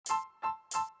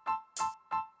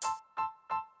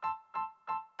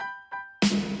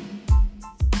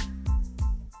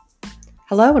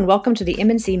Hello and welcome to the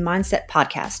MNC Mindset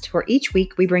Podcast, where each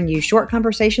week we bring you short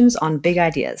conversations on big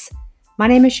ideas. My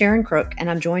name is Sharon Crook, and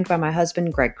I'm joined by my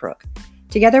husband, Greg Crook.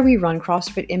 Together we run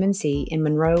CrossFit MNC in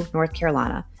Monroe, North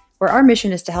Carolina, where our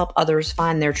mission is to help others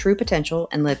find their true potential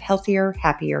and live healthier,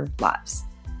 happier lives.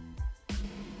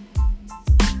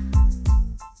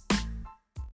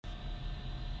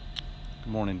 Good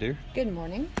morning, dear. Good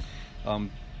morning.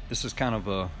 This is kind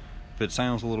of if it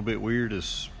sounds a little bit weird,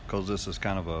 it's because this is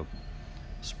kind of a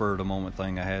spur of the moment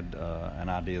thing. I had an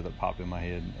idea that popped in my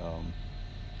head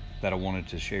that I wanted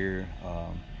to share,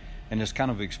 and it's kind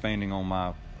of expanding on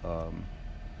my kind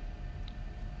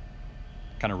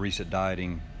of recent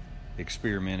dieting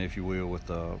experiment, if you will, with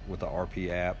the RP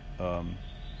app. And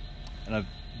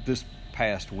this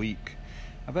past week,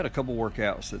 I've had a couple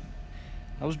workouts that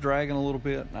I was dragging a little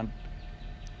bit,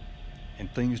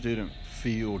 and things didn't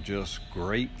feel just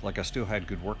great. Like, I still had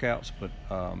good workouts, but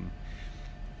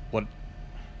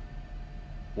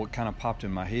what kind of popped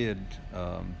in my head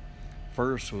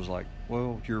first was like,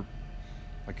 well, you're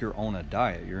on a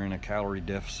diet, you're in a calorie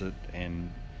deficit,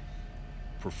 and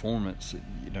performance,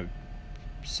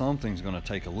 something's going to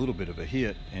take a little bit of a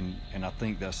hit, and I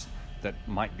think that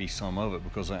might be some of it,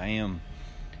 because I am,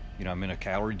 I'm in a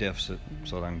calorie deficit,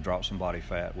 so that I can drop some body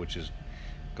fat, which is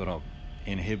going to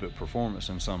inhibit performance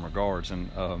in some regards.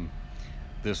 And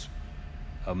this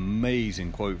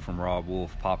amazing quote from Rob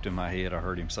Wolf popped in my head. I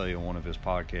heard him say on one of his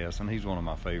podcasts, and he's one of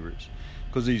my favorites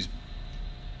because he's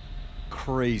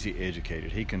crazy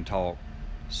educated. He can talk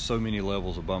so many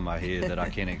levels above my head that I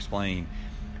can't explain,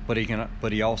 but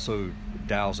he also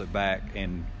dials it back,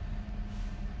 and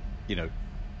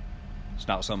it's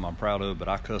not something I'm proud of, but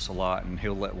I cuss a lot, and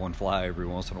he'll let one fly every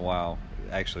once in a while,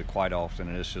 actually quite often,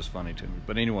 and it's just funny to me.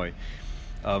 But anyway,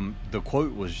 the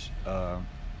quote was,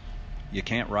 you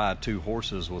can't ride two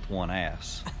horses with one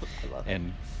ass. I love it.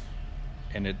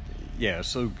 And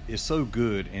it's so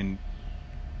good. And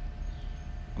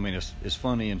I mean, it's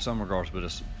funny in some regards, but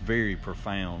it's very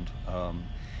profound.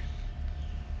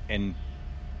 And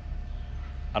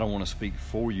I don't want to speak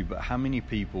for you, but how many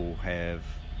people have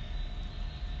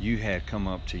you had come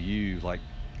up to you, like,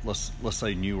 let's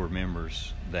say newer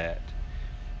members, that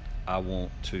I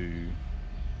want to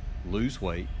lose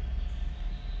weight,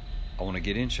 I want to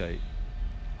get in shape,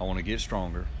 I want to get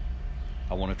stronger,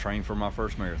 I want to train for my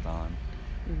first marathon,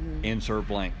 insert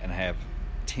blank, and have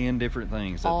 10 different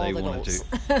things that they want to do.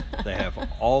 They have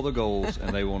all the goals, and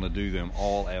they want to do them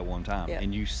all at one time. Yep.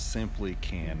 And you simply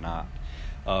cannot.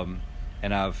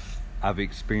 And I've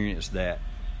experienced that.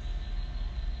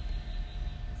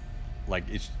 Like,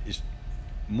 it's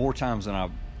more times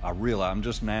than I realize. I'm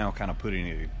just now kind of putting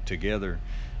it together,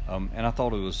 and I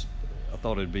thought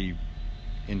it'd be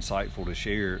insightful to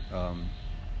share.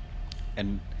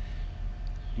 And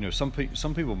some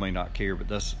people may not care,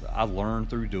 but I learned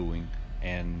through doing,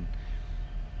 and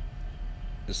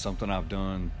it's something I've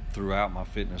done throughout my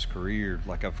fitness career.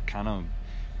 Like, I've kind of,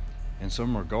 in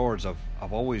some regards,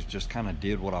 I've always just kind of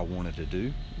did what I wanted to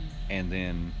do, and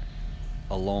then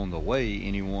along the way,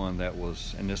 anyone that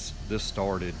was, and this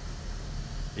started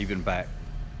even back,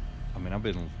 I mean, I've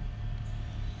been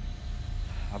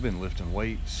lifting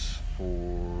weights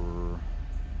for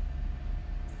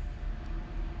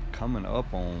coming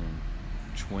up on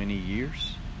 20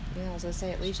 years. Yeah, I was gonna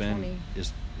say at least 20.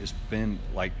 It's been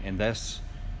like, and that's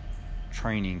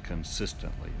training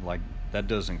consistently. Like, that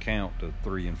doesn't count the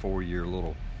 3 and 4 year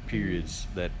little periods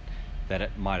that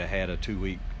it might have had a 2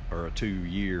 week or a 2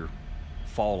 year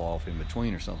fall off in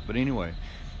between or something. But anyway,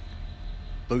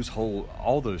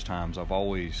 all those times I've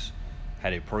always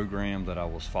had a program that I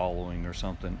was following or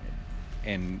something.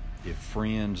 And if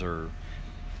friends or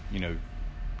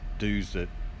dudes that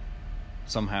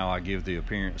somehow I give the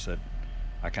appearance that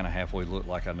I kind of halfway look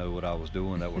like I know what I was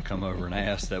doing, that would come over and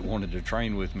ask, that wanted to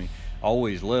train with me, I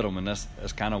always let them. And that's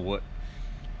kind of what,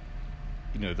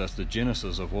 that's the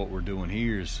genesis of what we're doing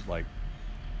here, is like,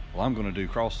 well, I'm going to do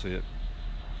CrossFit,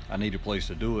 I need a place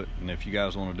to do it, and if you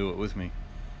guys want to do it with me,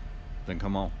 then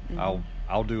come on.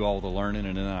 I'll do all the learning,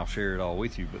 and then I'll share it all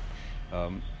with you.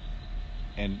 But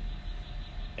and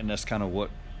that's kind of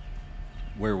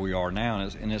where we are now,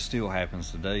 and it still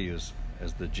happens today as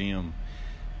the gym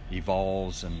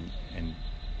evolves, and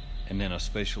then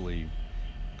especially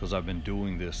because I've been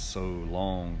doing this so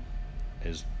long,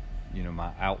 as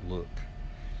my outlook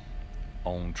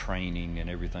on training and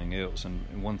everything else.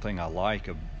 And one thing I like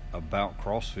about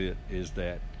CrossFit is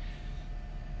that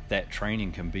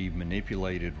training can be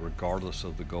manipulated regardless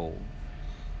of the goal.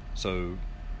 So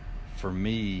for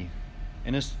me,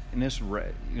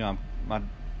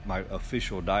 my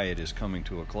official diet is coming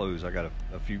to a close. I got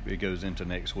a few, it goes into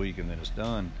next week and then it's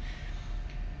done.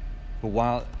 But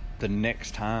while the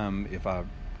next time, if I,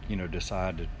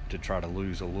 decide to try to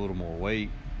lose a little more weight,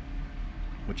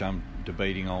 which I'm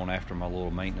debating on after my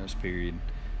little maintenance period,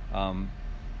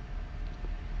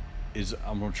 is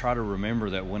I'm going to try to remember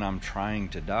that when I'm trying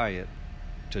to diet,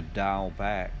 to dial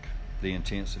back the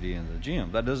intensity in the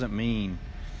gym. That doesn't mean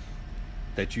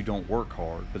that you don't work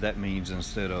hard, but that means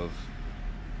instead of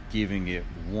giving it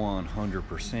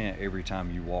 100% every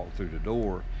time you walk through the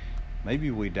door,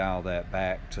 maybe we dial that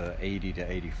back to 80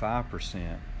 to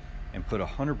 85% and put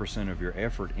 100% of your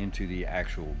effort into the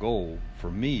actual goal, for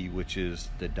me, which is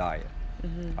the diet.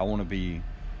 Mm-hmm. I want to be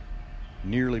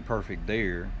nearly perfect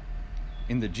there.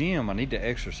 In the gym, I need to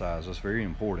exercise. That's very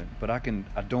important. But I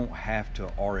don't have to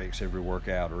RX every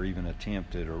workout or even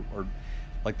attempt it or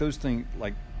like those things.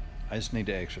 Like, I just need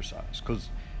to exercise, because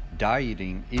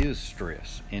dieting is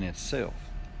stress in itself.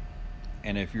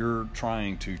 And if you're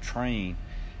trying to train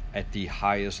at the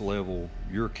highest level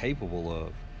you're capable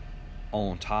of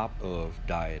on top of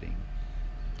dieting,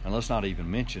 and let's not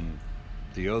even mention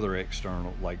the other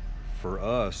external, like for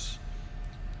us,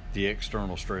 the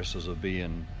external stresses of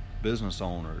being business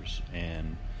owners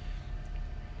and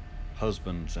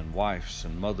husbands and wives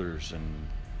and mothers and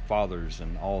fathers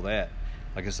and all that.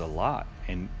 Like, it's a lot,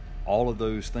 and all of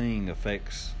those things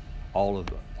affects all of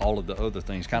the other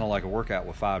things, kind of like a workout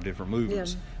with 5 different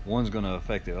movements. Yeah. One's going to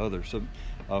affect the other. So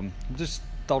just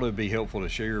thought it would be helpful to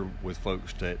share with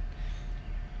folks that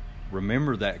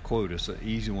remember that quote. It's an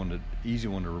easy one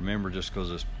to remember, just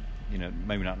because it's,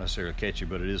 maybe not necessarily catchy,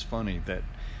 but it is funny that,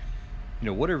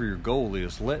 whatever your goal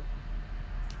is,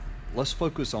 let's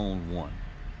focus on one.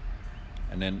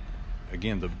 And then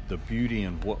again, the beauty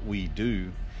in what we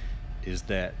do is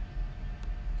that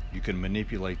you can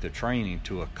manipulate the training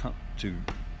to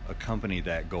accompany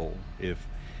that goal. If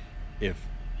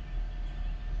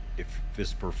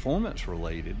it's performance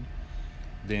related,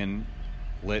 then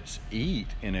let's eat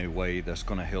in a way that's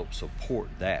going to help support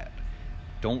that.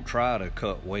 Don't try to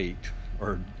cut weight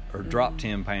or drop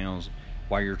 10 pounds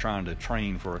while you're trying to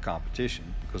train for a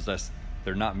competition, because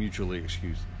they're not mutually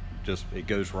exclusive. Just, it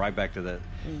goes right back to that.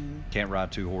 Can't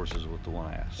ride 2 horses with the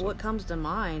one ass. So. What comes to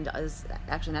mind is,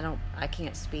 actually, I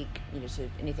can't speak to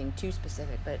anything too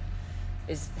specific, but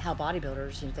is how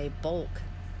bodybuilders, they bulk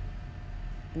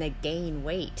and they gain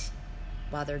weight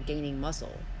while they're gaining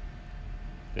muscle,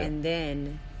 and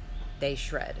then they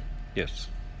shred. Yes.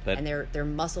 And their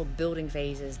muscle building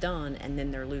phase is done, and then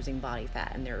they're losing body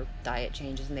fat, and their diet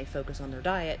changes, and they focus on their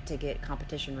diet to get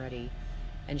competition ready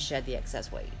and shed the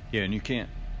excess weight. Yeah, and you can't.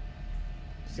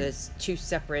 So it's 2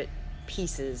 separate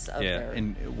pieces of their...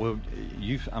 and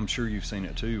I'm sure you've seen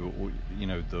it too.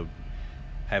 But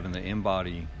having the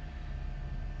InBody,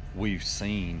 we've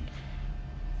seen,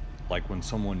 like when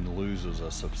someone loses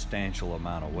a substantial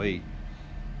amount of weight,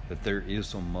 that there is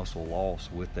some muscle loss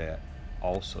with that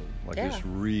also. Like, it's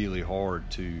really hard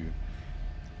to,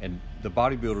 and the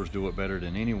bodybuilders do it better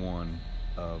than anyone.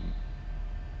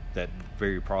 That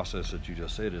very process that you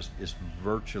just said is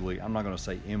virtually, I'm not going to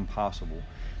say impossible.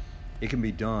 It can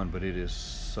be done, but it is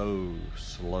so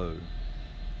slow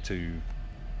to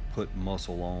put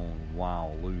muscle on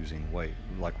while losing weight.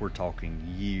 Like, we're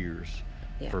talking years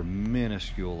for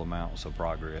minuscule amounts of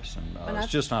progress, and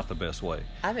it's just not the best way.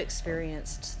 I've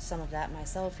experienced some of that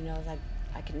myself. Like,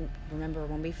 I can remember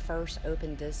when we first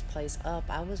opened this place up,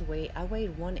 I weighed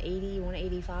 180,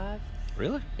 185.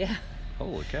 Really? Yeah.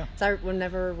 Holy cow. So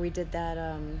whenever we did that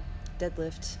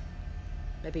deadlift,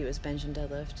 maybe it was bench and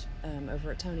deadlift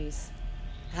over at Tony's,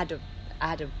 I had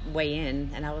to weigh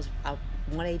in, and I was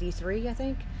 183, I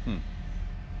think.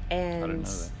 And I didn't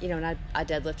know that. And I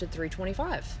deadlifted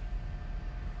 325,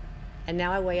 and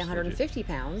now I weigh 150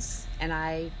 pounds, and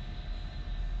I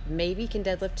maybe can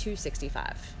deadlift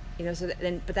 265.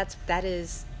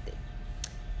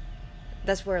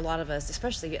 That's where a lot of us,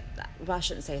 especially, well, I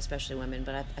shouldn't say especially women,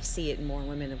 but I see it more in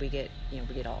women, that we get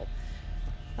all,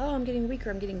 I'm getting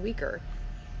weaker.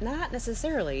 Not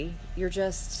necessarily. You're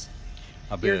just,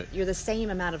 you're the same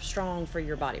amount of strong for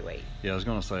your body weight. Yeah, I was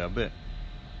going to say, I bet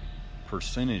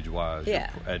percentage-wise,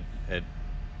 at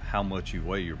how much you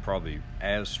weigh, you're probably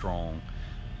as strong,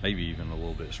 maybe even a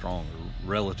little bit stronger,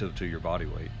 relative to your body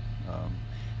weight.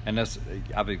 And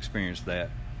I've experienced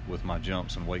that with my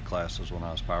jumps and weight classes when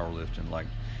I was powerlifting. Like,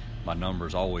 my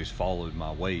numbers always followed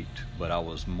my weight, but I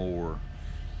was more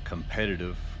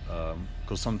competitive,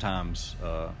 because sometimes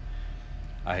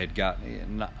I had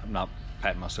gotten, not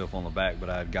patting myself on the back, but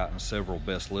I had gotten several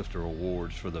best lifter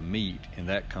awards for the meet, and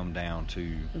that come down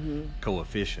to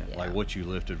coefficient, like what you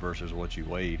lifted versus what you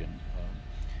weighed,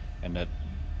 and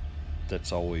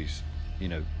that's always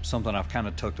something I've kind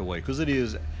of tucked away, because it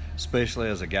is, especially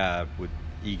as a guy, with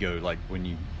ego. Like when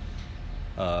you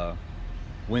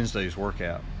Wednesday's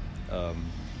workout,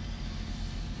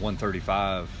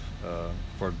 135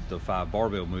 for the 5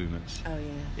 barbell movements. Oh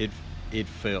yeah. It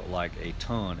felt like a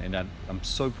ton, and I'm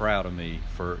so proud of me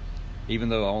for, even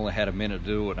though I only had a minute to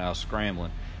do it and I was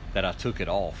scrambling, that I took it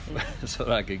off so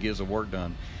that I could get some work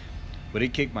done. But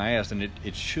it kicked my ass, and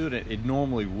it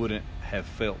normally wouldn't have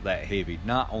felt that heavy,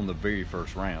 not on the very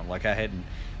first round. Like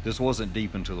this wasn't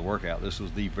deep into the workout. This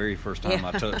was the very first time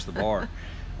I touched the bar.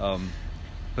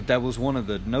 But that was one of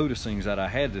the noticings that I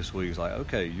had this week. It's like,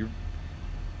 okay, you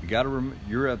got to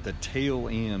you're at the tail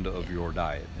end of your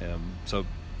diet.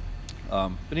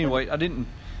 But anyway, I didn't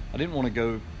want to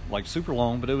go like super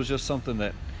long, but it was just something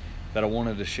that I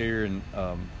wanted to share. And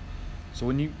so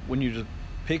when you just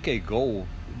pick a goal,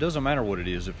 it doesn't matter what it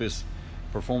is. If it's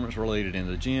performance related in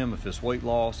the gym, if it's weight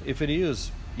loss, if it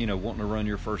is, wanting to run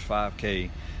your first 5K,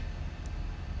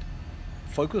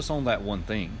 focus on that one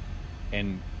thing,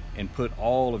 and put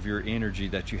all of your energy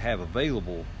that you have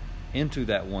available into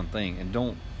that one thing, and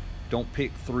don't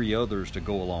pick 3 others to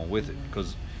go along with it,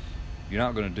 because you're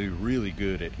not going to do really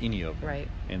good at any of them. Right.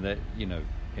 In that,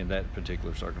 in that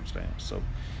particular circumstance. So,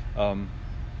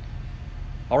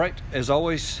 all right, as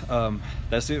always,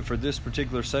 that's it for this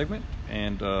particular segment,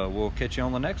 and we'll catch you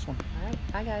on the next one. All right,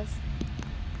 bye guys.